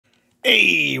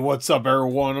Hey, what's up,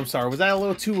 everyone? I'm sorry. Was that a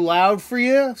little too loud for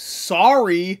you?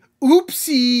 Sorry.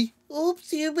 Oopsie.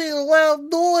 Oopsie, you made a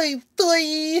loud noise.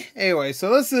 Anyway,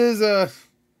 so this is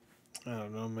I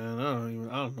don't know, man. I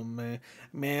don't know, man.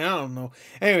 Man, I don't know.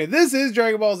 Anyway, this is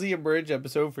Dragon Ball Z Abridged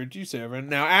episode 57.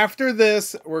 Now, after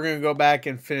this, we're gonna go back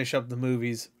and finish up the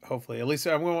movies. Hopefully, at least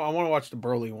I want to watch the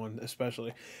Broly one,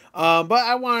 especially. But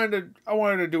I wanted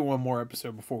to do one more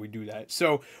episode before we do that.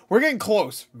 So we're getting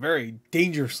close, very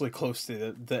dangerously close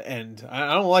to the end.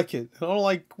 I don't like it. I don't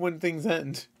like when things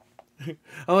end,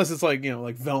 unless it's like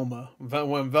like Velma.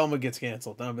 When Velma gets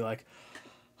canceled, then I'll be like.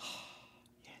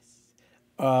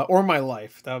 Or My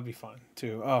Life. That would be fun,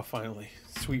 too. Oh, finally.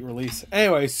 Sweet release.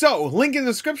 Anyway, so, link in the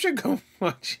description. Go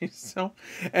watch yourself.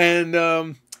 And,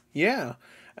 yeah.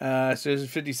 So, there's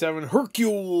 57.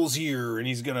 Hercules here, and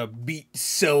he's gonna beat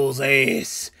Cell's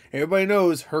ass. Everybody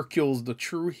knows Hercules the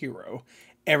true hero.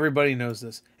 Everybody knows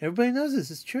this. Everybody knows this.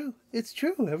 It's true. It's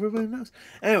true. Everybody knows.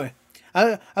 Anyway.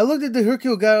 I looked at the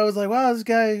Hercule guy. I was like, wow,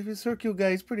 this Hercule guy,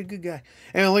 he's a pretty good guy.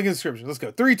 And link in the description. Let's go.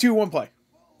 3, 2, 1, play.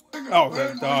 Oh,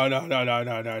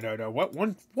 no. What?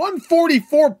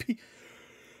 144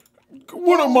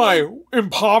 What am I? In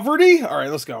poverty?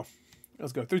 Alright, let's go.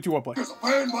 Let's go. 3, 2, 1, play.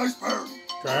 Dragon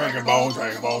Ball,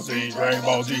 Dragon Ball Z, Dragon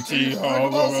Ball GT.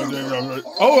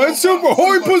 Oh, that's super.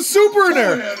 Oh, he put super in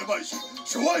there.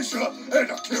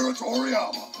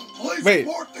 Wait.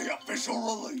 Support the official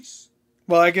release.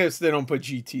 Well, I guess they don't put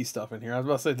GT stuff in here. I was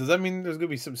about to say, does that mean there's going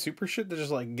to be some super shit that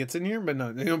just, like, gets in here? But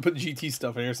no, they don't put GT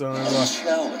stuff in here, so I don't know. A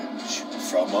challenge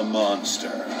from a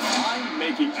monster. I'm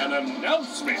making an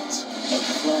announcement. A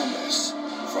promise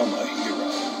from a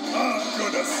hero. I'm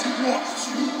gonna squash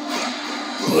you.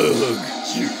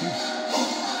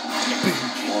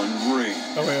 One ring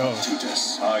to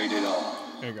decide it all.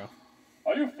 There you go.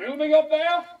 Are you filming up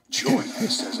there? Join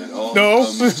us as it all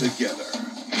comes together.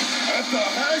 At the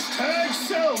hashtag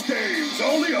Cell Games,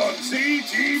 only on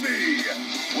ZTV.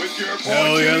 With your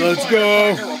hell yeah, let's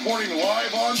go. Reporting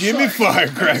live on Jimmy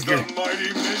Firecracker. The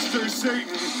mighty Mr.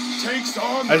 Satan takes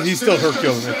on the he's still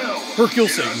Hercule, man. Hercule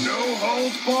Satan. No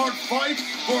holds barred fight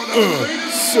for the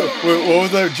latest wait, what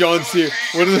was that John Cena?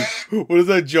 What is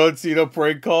that John Cena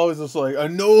prank call? It's just like a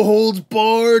no holds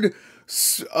barred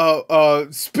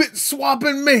spit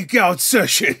swapping makeout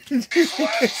session.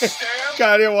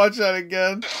 Gotta watch that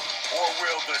again. Or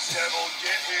will the devil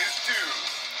get his due?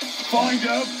 Find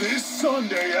out this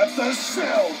Sunday at the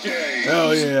Cell Games.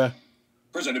 Hell yeah.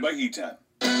 Presented by Heat Tap.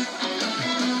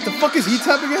 The fuck is Heat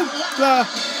Tap again?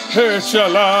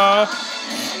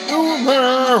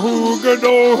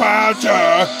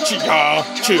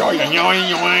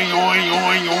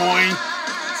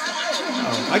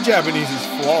 Oh, my Japanese is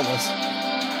flawless.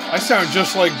 I sound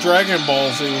just like Dragon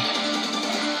Ball Z.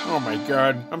 Oh my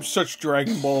god, I'm such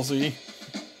Dragon Ball Z.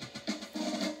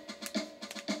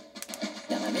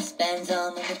 Got my wristbands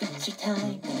on with the picture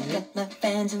time, and I got my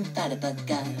fans and fight about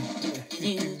God.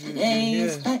 Today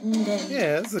is fighting day.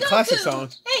 Yeah, this is a classic song.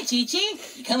 Hey, Chi-Chi,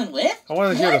 you coming with? I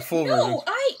want to hear the full version. No,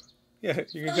 Yeah,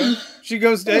 you can go. She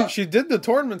goes dead. She did the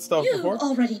tournament stuff You before.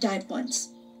 already died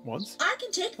once. Once? I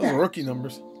can take Those that. rookie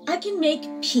numbers. I can make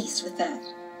peace with that.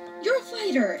 You're a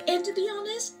fighter, and to be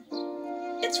honest,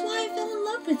 it's why I fell in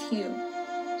love with you.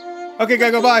 Okay,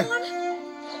 gotta go bye.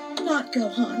 Gohan? Not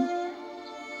Gohan.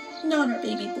 Not our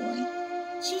baby boy.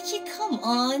 Chi-Chi, come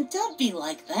on, don't be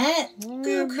like that.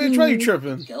 Yeah, bitch, why you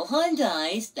tripping? Gohan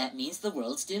dies, that means the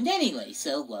world's doomed anyway,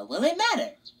 so what will it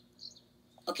matter?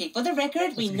 Okay, for the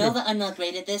record, we know that I'm not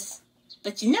great at this,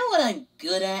 but you know what I'm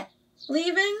good at?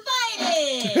 Leaving?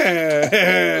 Fighting!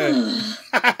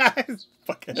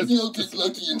 Maybe he'll get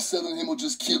lucky and Cell and him will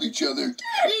just kill each other.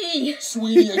 Daddy!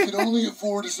 Sweetie, I can only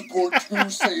afford to support 2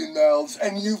 Saiyan mouths,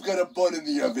 and you've got a bun in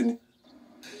the oven.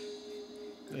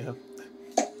 Yeah.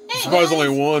 Hey, I suppose only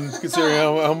one, considering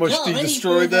how much Y'all he ready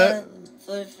destroyed for that.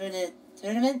 For the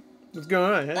tournament? What's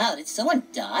going on, yeah? Wow, did someone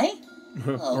die?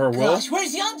 Oh Or will? gosh,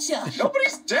 where's Yamcha?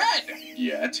 Nobody's dead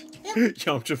yet.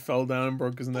 Yamcha fell down and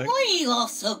broke his neck. Why are you all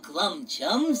so glum,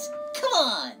 chums? Come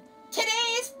on! Today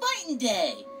is fighting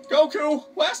day! Goku,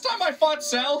 last time I fought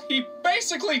Cell, he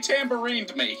basically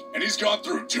tamborined me. And he's gone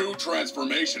through 2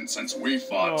 transformations since we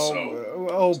fought,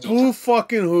 Boo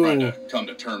fucking trying who? to come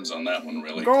to terms on that one,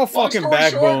 really. Girl Long fucking story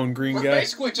backbone, short, green we're guy.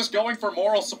 basically just going for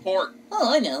moral support.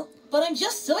 Oh, I know, but I'm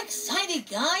just so excited,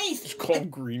 guys! It's called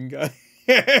green guy.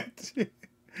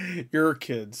 You're a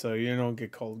kid, so you don't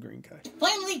get called green guy.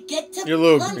 Finally get to You're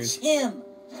little punch him!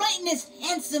 Right in his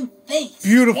handsome face!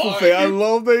 Beautiful face. I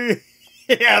love that.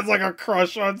 He has like a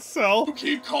crush on Cell.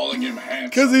 Keep calling him handsome.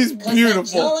 Because he's Cause that beautiful.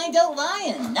 Joel ain't don't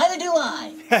lie, and neither do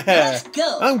I. Let's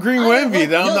go. I'm Green I Wenvy, want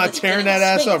though. I'm not nobody tearing getting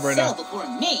that ass swing up right Cell now.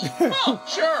 Before me. Oh,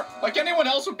 sure. Like anyone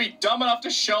else would be dumb enough to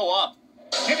show up.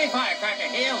 Jimmy Firecracker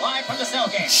here, live from the Cell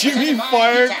game. Jimmy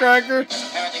Firecracker?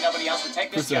 Apparently nobody else would take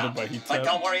this Presented job. by Heat But Tap.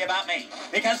 don't worry about me,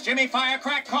 because Jimmy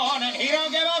Firecrack on and he don't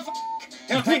give a f***.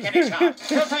 He'll take any job.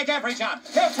 He'll take every job.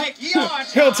 He'll take your job.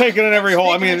 He'll take it in every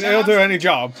hole. I mean, Speaking he'll of do jobs, any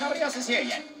job. nobody else is here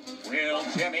yet. Will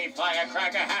Jimmy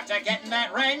Firecracker have to get in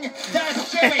that ring?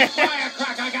 Does Jimmy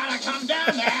Firecracker gotta come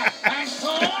down there and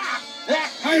slap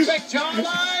that perfect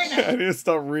jawline? I need to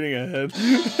stop reading ahead.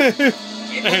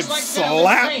 It And looks like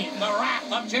slap. the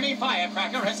wrath of Jimmy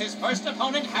Firecracker as his first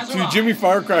opponent has Dude, arrived. Jimmy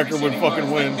Firecracker would Receiving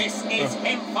fucking word win. that This is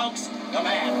him, folks. The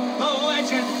man, the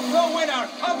legend, the winner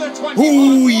of the 21 Oh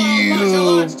World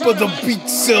Martial yeah, Arts but the Tournament, beat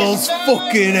Cell's Mr.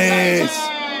 fucking ass.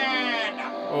 Satan!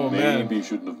 Oh man. Maybe you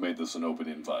shouldn't have made this an open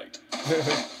invite.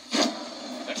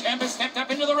 The champ has stepped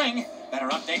up into the ring. Better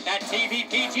update that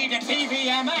TVPG to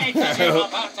TVMA, because you're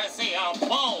about to see a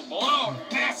full-blown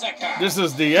massacre. This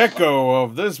is the echo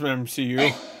of this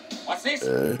MCU. What's this?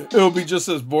 It'll be just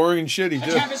as boring and shitty, The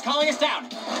too. champ is calling us down.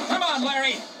 Come on,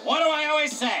 Larry. What do I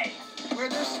always say? Where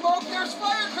there's smoke, there's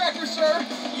firecracker, sir.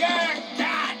 You're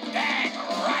goddamn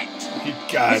right. You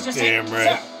Mr. goddamn Satan,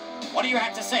 right. Sir, what do you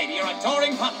have to say to your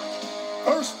adoring public?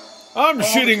 First, I'm all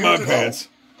shitting the my kids at pants.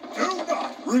 home, do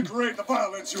not recreate the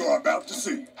violence you are about to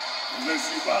see.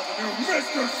 Unless you buy the new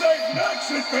Mr. Satan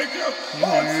action figure.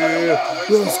 on sale Yeah,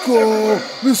 now in let's stores go. everywhere.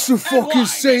 Mr. fucking why, Mr.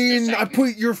 Satan, I Satan?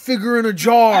 put your figure in a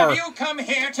jar. Have you come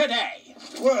here today?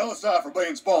 Well, aside from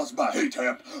being sponsored by Heat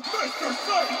Tap, Mr.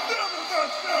 Satan never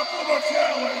got sample of a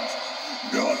challenge.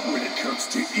 Not when it comes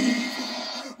to evil.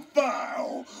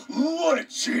 Vile,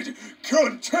 wretched,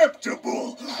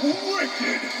 contemptible,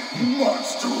 wicked,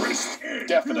 monstrous. I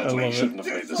Definitely love shouldn't it.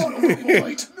 have made this an open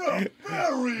fight.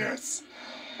 Nefarious.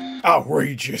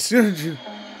 Outrageous.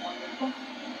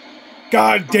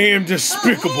 Goddamn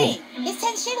despicable. Oh, hey, it's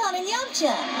Tenshinhan and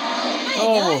Yamcha. Hi,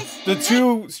 Oh, guys. the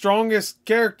two strongest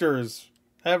characters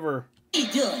ever. What are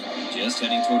you doing? Just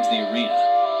heading towards the arena.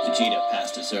 Vegeta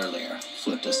passed us earlier,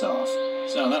 flipped us off.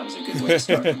 So that was a good way to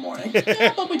start the morning.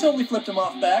 Yeah, but we totally flipped him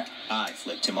off back. I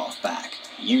flipped him off back.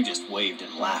 You just waved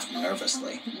and laughed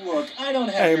nervously. Look, I don't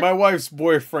have Hey, your my wife's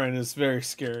boyfriend is very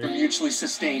scary. mutually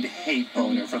sustained hate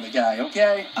boner for the guy,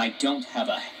 okay? I don't have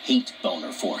a hate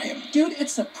boner for him. Dude,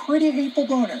 it's a pretty hateful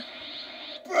boner.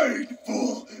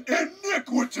 Baneful,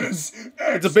 iniquitous,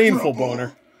 It's a baneful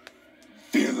boner.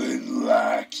 Villain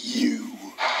like you.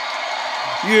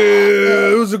 Yeah,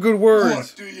 those are good What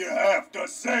words. do you have to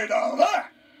say to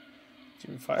that?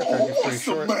 Jimmy Firecracker's pretty What's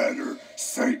the short. matter?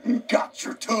 Satan got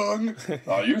your tongue?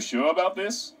 Are you sure about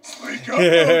this? Speak up,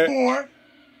 little boy.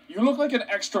 You look like an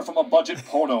extra from a budget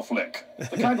porno flick.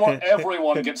 The kind where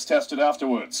everyone gets tested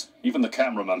afterwards, even the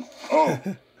cameraman. Oh,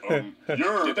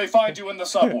 you're... Did they find you in the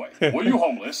subway? Were you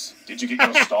homeless? Did you get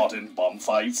your start in bum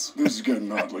fights? This is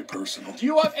getting oddly personal. Do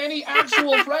you have any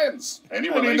actual friends? Any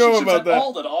How do you relationships know about at that?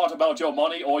 all that aren't about your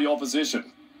money or your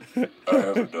position? I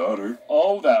have a daughter.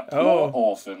 Oh, that poor Oh.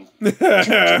 orphan.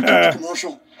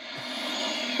 Commercial?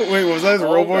 Wait, was that his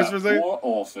Oh, real voice that for a second? poor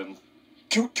orphan.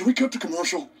 Can we cut the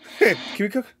commercial? Hey, can we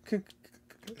cook?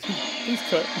 Please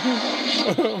cut.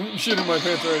 I'm shitting my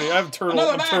pants already. I'm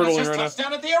Another man has turtling just right now. touched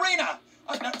down at the arena.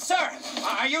 Sir,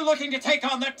 are you looking to take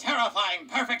on the terrifying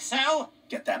Perfect Cell?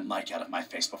 Get that mic out of my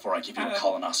face before I give you a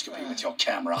colonoscopy with your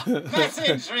camera.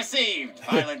 Message received,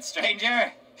 violent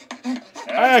stranger.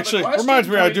 Actually, reminds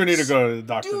me I do need to go to the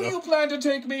doctor, Do though. you plan to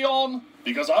take me on?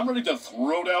 Because I'm ready to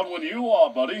throw down when you are,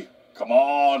 buddy. Come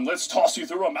on, let's toss you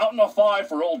through a mountain of fire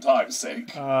for old time's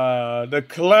sake. The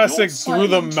classic Your through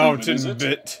the silent mountain treatment, is it?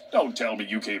 bit. Don't tell me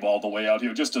you came all the way out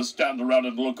here just to stand around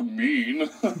and look mean.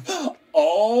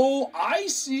 Oh, I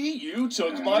see you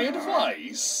took my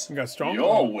advice. You got strong.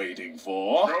 You're waiting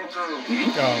for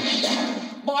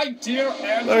Oh. my dear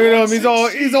Android. Look at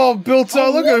him. He's all built How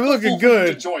up. Look at him, wonderful looking for you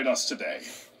to good. join us today.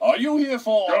 Are you here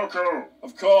for Goku.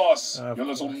 Of course, Of your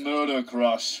little murder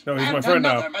crush. No, he's and my friend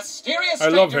now. another mysterious I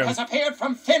love stranger him. has appeared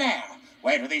from thin air.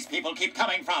 Where do these people keep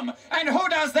coming from? And who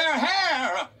does their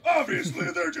hair? Obviously,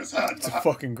 they're just hiding It's a behind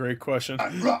fucking great question.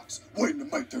 rocks, waiting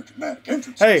to make their dramatic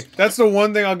entrances. Hey, that's the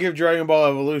one thing I'll give Dragon Ball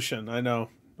Evolution. I know.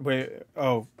 Wait,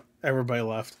 oh, everybody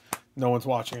left. No one's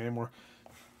watching anymore.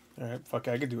 Alright, fuck,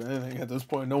 I could do anything at this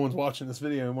point. No one's watching this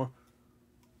video anymore.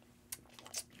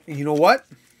 And you know what?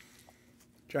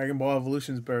 Dragon Ball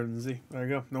Evolution is better than Z. There you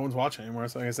go. No one's watching anymore,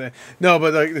 so I can say. No,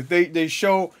 but like they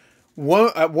show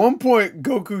at one point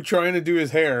Goku trying to do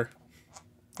his hair.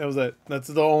 That was it. That's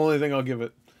the only thing I'll give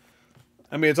it.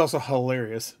 I mean, it's also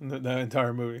hilarious, the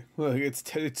entire movie. Like,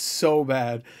 it's so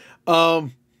bad.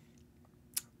 And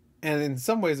in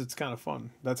some ways, it's kind of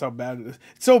fun. That's how bad it is.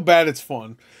 It's so bad, it's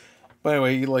fun. But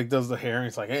anyway, he like does the hair, and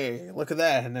he's like, "Hey, look at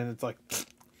that!" And then it's like,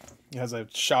 he has a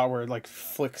shot where it like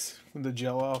flicks the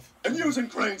gel off. And using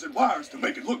cranes and wires to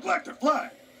make it look like they're flying,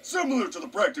 similar to the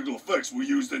practical effects we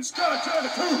used in Sky China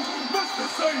 2. Mr.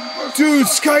 Satan versus Dude,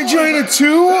 Sky China 2?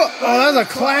 Oh, that's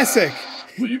a classic.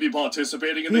 Will you be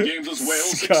participating in the games as well,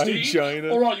 Sky 16? China.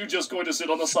 Or are you just going to sit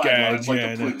on the sidelines like the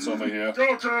China. prince over here?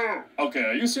 Goku! Okay,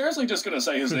 are you seriously just going to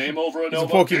say his name over and It's a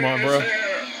over? Pokemon, bro.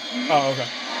 Here. Oh, okay.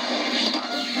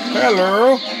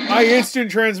 Hello. I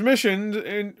instant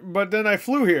transmissioned, but then I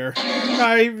flew here.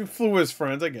 I flew with his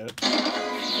friends. I get it.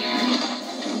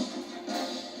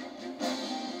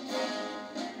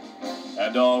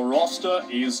 And our roster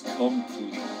is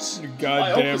complete. You're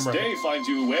I hope goddamn this right. day finds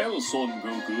you well, Son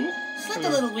Goku. Slept a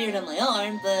little weird on my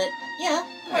arm, but yeah.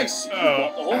 I see you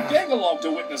brought the whole gang along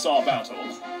to witness our battle.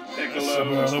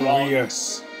 Piccolo's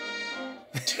Rocks.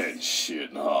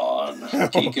 Tension on.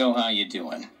 Kiko, how you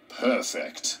doing?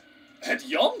 Perfect. And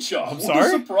Yamcha, I'm what sorry? a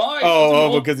surprise!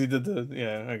 Oh, because he did the...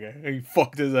 Yeah, okay. He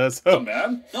fucked his ass Oh, up.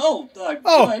 man. Oh,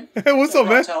 Oh, good. hey, what's up,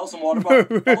 man? Towels and water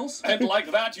bottles. And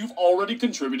like that, you've already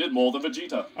contributed more than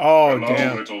Vegeta. Oh, Hello,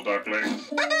 damn. little duckling.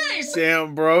 Nice!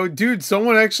 Damn, bro. Dude,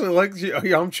 someone actually likes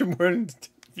Yamcha more than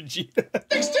Vegeta.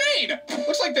 16!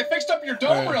 Looks like they fixed up your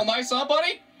dome real nice, huh,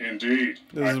 buddy? Indeed.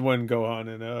 This is when Gohan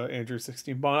and Andrew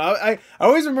 16 bond. I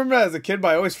always remember that as a kid, but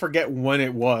I always forget when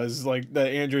it was. Like, the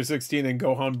Andrew 16 and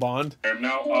Gohan bond. I am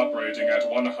now operating at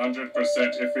 100%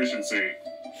 efficiency.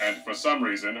 And for some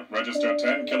reason, registered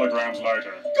 10 kilograms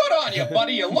lighter. Good on you,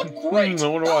 buddy. You look great. I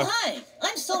wonder Oh, why. hi.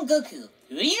 I'm Son Goku.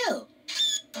 Who are you?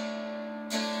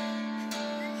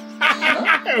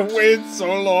 I waited so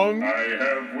long. I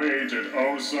have waited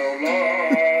oh so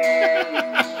long.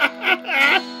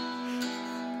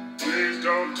 Please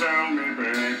don't tell me,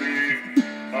 baby,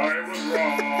 I was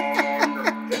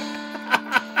wrong.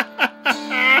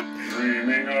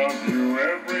 Dreaming of you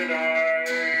every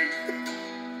night.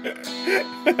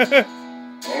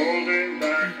 Holding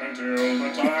back until the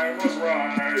time was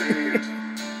right.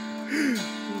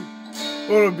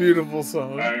 What a beautiful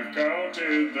song. I've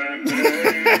counted the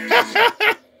days.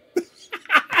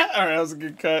 Alright, that was a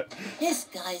good cut. This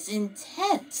guy's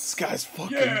intense. This guy's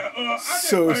fucking I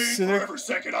so get paid for sick. every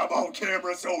second I'm on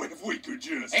camera, so if we could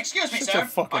just... Excuse me, Such a sir.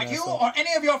 fucking Are you asshole. or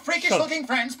any of your Shut freakish-looking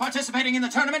friends participating in the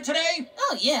tournament today?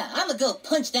 Oh, yeah. I'm gonna go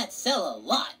punch that cell a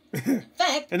lot. In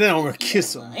fact, And then I'm gonna if you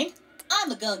kiss don't him. mind, I'm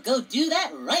gonna go do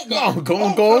that right now. I'm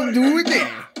gonna go do it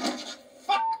now.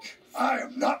 Fuck! I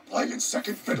am not playing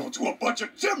second fiddle to a bunch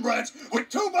of gym rats with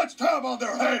too much time on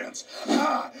their hands.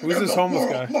 I Who's am this the homeless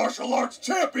world guy? martial arts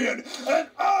champion, and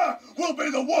I will be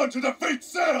the one to defeat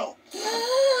Cell.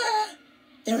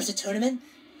 There was a tournament?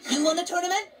 You won a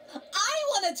tournament? I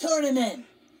won a tournament!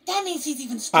 That means he's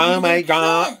even stronger Oh my than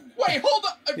God. Krillin. Wait, hold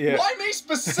on. Yeah. Why me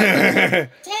specifically? Dang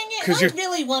it, 'Cause I you're-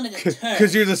 really wanted a turn.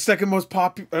 Because you're the second most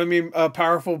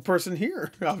powerful person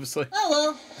here, obviously. Oh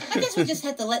well, I guess we just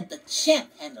have to let the champ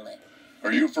handle it.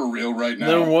 Are you for real right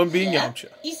now? Number one being Yeah, Yamcha.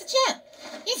 he's the champ.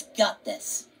 He's got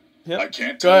this. Yep. I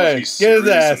can't Go tell ahead, if he's get his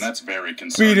serious, ass. and that's very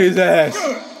concerning. Beat his ass.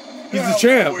 Good. He's the Now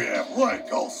champ. We have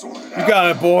rank all sorted You out.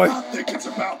 got it, boy. I think it's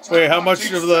about time Wait, how I much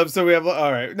teach of the episode we have?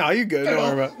 Alright, no, you good. Don't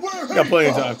worry about it. where You got plenty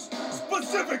of he time. falls,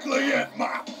 specifically at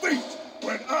my feet,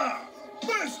 when I,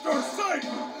 Mr.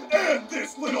 Satan, and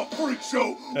this little freak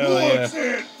show Hell yeah. once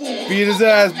and for Beat his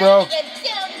ass, bro. Get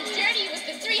down and dirty with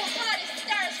the 3 hottest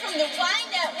stars from the Y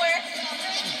Network.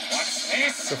 What's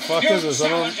this? The fuck New is this? I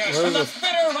don't- challengers where from is the this?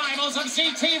 bitter rivals of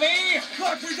ZTV.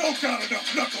 like we don't got enough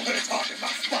knuckleheads hogging my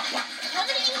spotlight.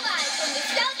 Coming to you live from the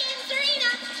Cell Games Arena,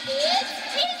 it's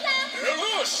Pizza.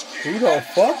 Who the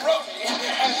fuck?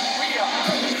 And we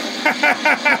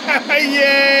are...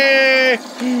 Yay!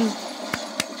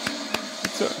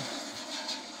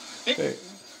 Hey.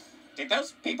 Did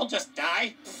those people just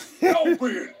die? Don't be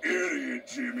an idiot,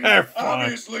 Jimmy. They're fine.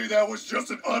 Obviously, that was just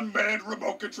an unmanned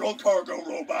remote-controlled cargo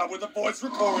robot with a voice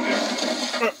recorder.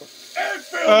 And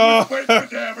filled with paper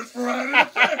dabbers for added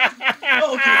effect.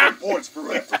 I'll give you points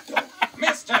for effort, though.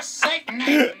 Mr. Satan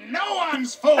ain't no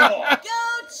one's fool. Go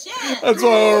champ! That's why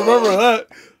I remember that.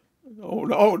 Oh,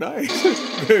 no, nice.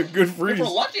 Good If freeze. we're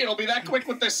lucky, it'll be that quick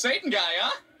with this Satan guy,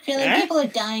 huh? Krillin, people are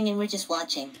dying and we're just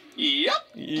watching. Yep.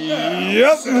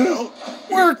 Yep. Cell,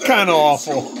 We're if that kind of is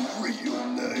awful. your real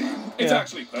name. It's Yeah.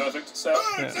 actually perfect, so...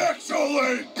 It's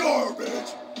actually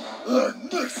garbage. And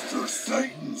Mr.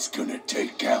 Satan's gonna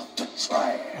take out the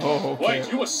trash. Oh, okay.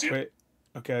 Wait, you were serious? Wait.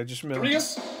 Okay, I just missed.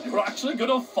 Serious? You're actually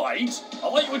gonna fight? I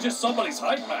thought you were just somebody's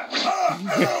hype man. I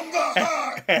am the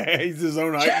hype! He's his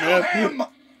own hype Kill man. him!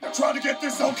 I'm trying to get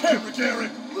this on camera, Gary.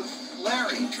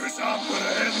 Larry. Because I'm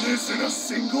gonna end this in a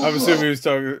single I'm assuming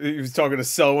blow. he was talking to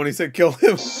Cell when he said kill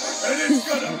him. And it's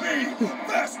gonna be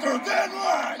faster than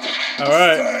light. All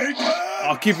right. Stay calm.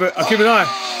 I'll keep an eye.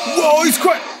 Whoa, he's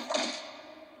quick.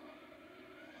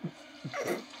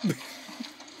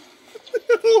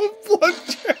 Blood.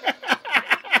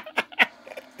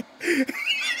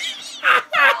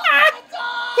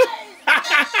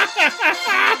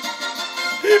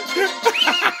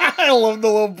 I love the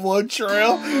little blood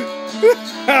trail.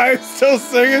 I'm still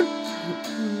singing.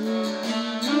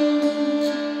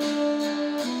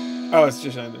 Oh, it's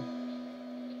just ended.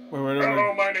 Wait.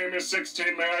 Hello, my name is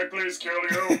 16. May I please kill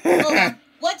you? Oh,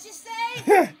 what'd you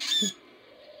say?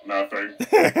 Nothing.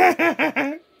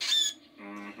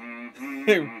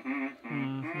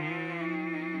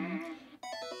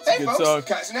 Hey Good folks, song.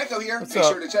 Kaizen Echo here. What's Make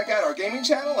up? sure to check out our gaming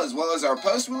channel as well as our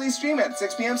post-release stream at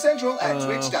 6 p.m. Central at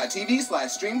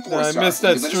twitch.tv/StreamFourStar. I missed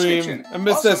that stream. I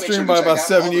missed that stream by about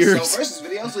 7 years.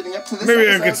 Maybe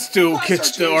I could still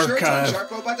catch the archive.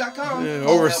 Yeah,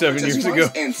 over 7 years ago.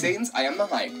 And Satan's I Am the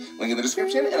Hype. Link in the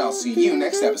description, and I'll see you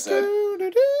next episode.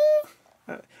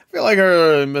 I feel like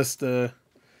I missed the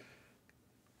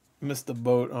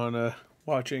boat on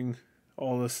watching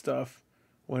all this stuff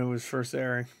when it was first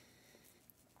airing.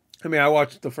 I mean, I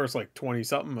watched the first like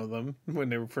 20-something of them when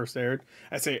they were first aired.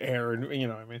 I say aired, you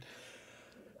know what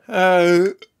I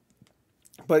mean.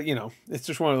 But you know, it's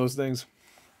just one of those things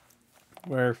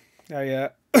where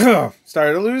I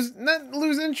started to not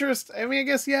lose interest. I mean, I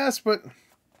guess yes, but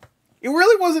it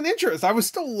really wasn't interest. I was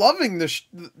still loving the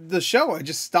show. I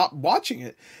just stopped watching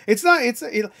it.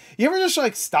 You ever just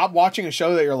like stop watching a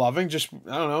show that you're loving? Just,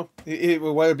 I don't know,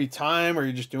 whether it be time or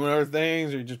you're just doing other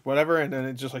things or you just whatever. And then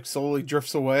it just like slowly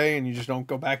drifts away and you just don't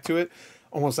go back to it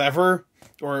almost ever,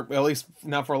 or at least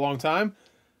not for a long time.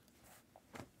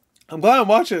 I'm glad I'm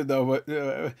watching it though, but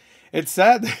it's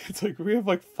sad that it's like we have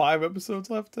like 5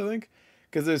 episodes left, I think,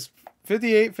 because there's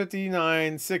 58,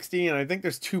 59, 60, and I think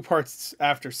there's 2 parts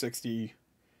after 60,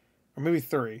 or maybe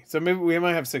 3. So maybe we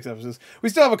might have 6 episodes. We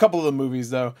still have a couple of the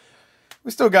movies though. We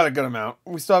still got a good amount.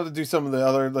 We still have to do some of the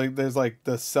other, like there's like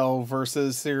the Cell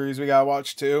versus series we gotta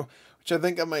watch too, which I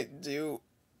think I might do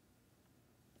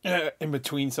in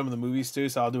between some of the movies too.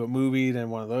 So I'll do a movie,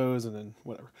 then one of those, and then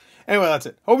whatever. Anyway, that's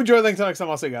it. Hope you enjoyed. Thanks. Until next time,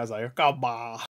 I'll see you guys later. Goodbye.